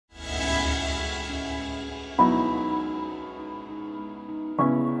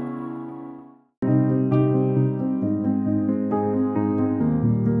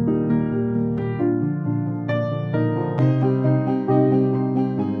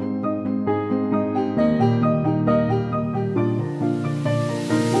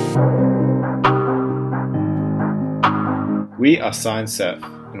We are Sine Surf,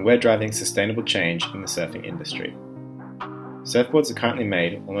 and we're driving sustainable change in the surfing industry. Surfboards are currently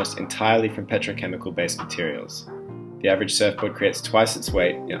made almost entirely from petrochemical-based materials. The average surfboard creates twice its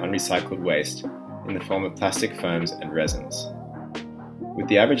weight in unrecycled waste in the form of plastic foams and resins. With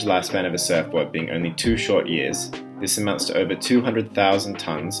the average lifespan of a surfboard being only 2 short years, this amounts to over 200,000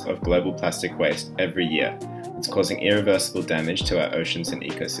 tons of global plastic waste every year. It's causing irreversible damage to our oceans and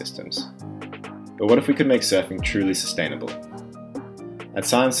ecosystems. But what if we could make surfing truly sustainable? At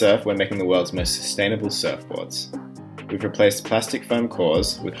Sine Surf, we're making the world's most sustainable surfboards. We've replaced plastic foam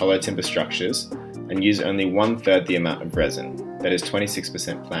cores with hollow timber structures and use only 1/3 the amount of resin, that is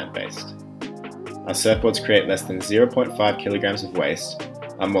 26% plant-based. Our surfboards create less than 0.5 kilograms of waste,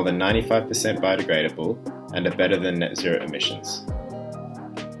 are more than 95% biodegradable, and are better than net zero emissions.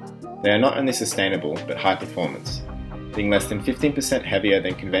 They are not only sustainable, but high performance. Being less than 15% heavier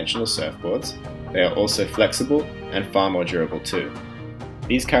than conventional surfboards, they are also flexible and far more durable too.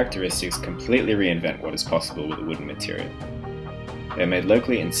 These characteristics completely reinvent what is possible with a wooden material. They are made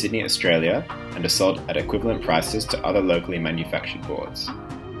locally in Sydney, Australia, and are sold at equivalent prices to other locally manufactured boards.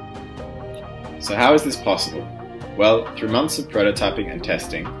 So how is this possible? Well, through months of prototyping and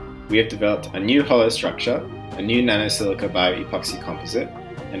testing, we have developed a new hollow structure, a new nanosilica bio-epoxy composite,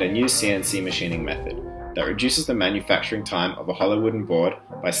 and a new CNC machining method that reduces the manufacturing time of a hollow wooden board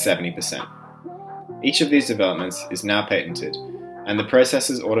by 70%. Each of these developments is now patented, and the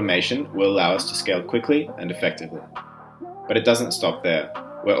process's automation will allow us to scale quickly and effectively. But it doesn't stop there.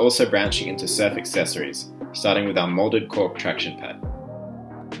 We're also branching into surf accessories, starting with our molded cork traction pad.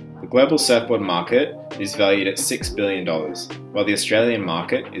 The global surfboard market is valued at $6 billion, while the Australian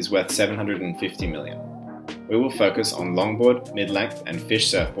market is worth $750 million. We will focus on longboard, mid-length and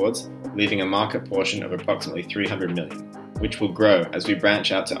fish surfboards, leaving a market portion of approximately $300 million, which will grow as we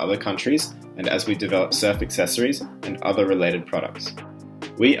branch out to other countries and as we develop surf accessories and other related products.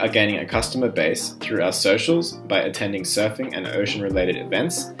 We are gaining a customer base through our socials by attending surfing and ocean-related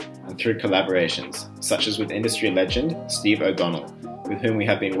events and through collaborations, such as with industry legend Steve O'Donnell, with whom we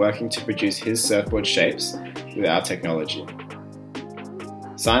have been working to produce his surfboard shapes with our technology.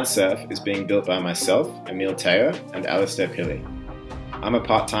 Sine Surf is being built by myself, Emile Theau, and Alistair Pilley. I'm a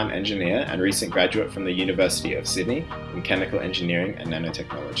part-time engineer and recent graduate from the University of Sydney in chemical engineering and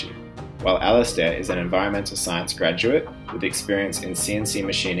nanotechnology, while Alistair is an environmental science graduate with experience in CNC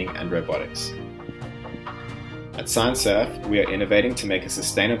machining and robotics. At Sine Surf, we are innovating to make a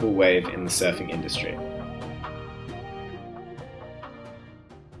sustainable wave in the surfing industry.